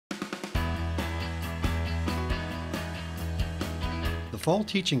fall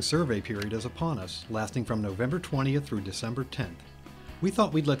teaching survey period is upon us, lasting from November 20th through December 10th. We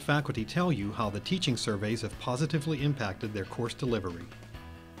thought we'd let faculty tell you how the teaching surveys have positively impacted their course delivery.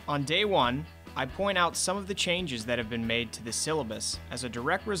 On day one, I point out some of the changes that have been made to the syllabus as a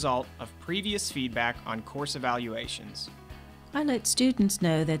direct result of previous feedback on course evaluations. I let students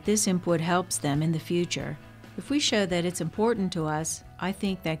know that this input helps them in the future. If we show that it's important to us, I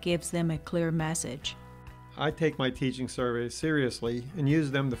think that gives them a clear message. I take my teaching surveys seriously and use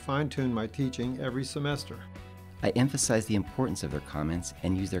them to fine-tune my teaching every semester. I emphasize the importance of their comments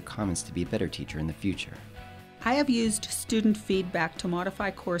and use their comments to be a better teacher in the future. I have used student feedback to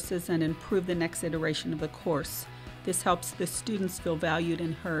modify courses and improve the next iteration of the course. This helps the students feel valued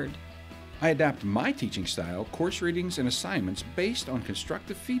and heard. I adapt my teaching style, course readings, and assignments based on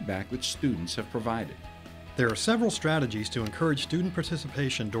constructive feedback that students have provided. There are several strategies to encourage student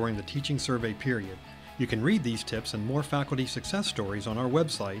participation during the teaching survey period. You can read these tips and more faculty success stories on our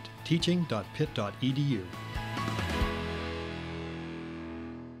website, teaching.pitt.edu.